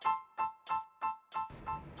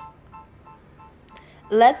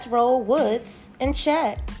Let's roll woods and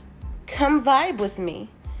chat. Come vibe with me.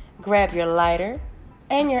 Grab your lighter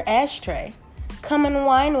and your ashtray. Come and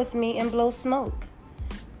wine with me and blow smoke.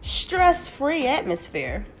 Stress-free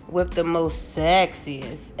atmosphere with the most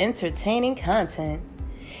sexiest, entertaining content.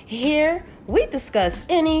 Here, we discuss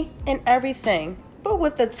any and everything, but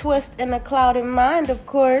with a twist and a clouded mind, of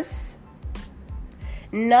course.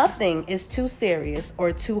 Nothing is too serious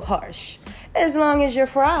or too harsh, as long as you're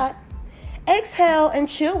fried. Exhale and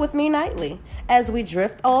chill with me nightly as we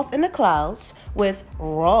drift off in the clouds with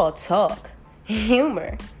raw talk,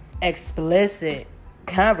 humor, explicit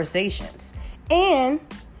conversations, and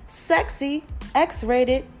sexy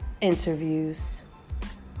X-rated interviews.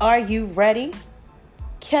 Are you ready?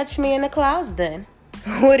 Catch me in the clouds then.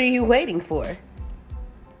 What are you waiting for?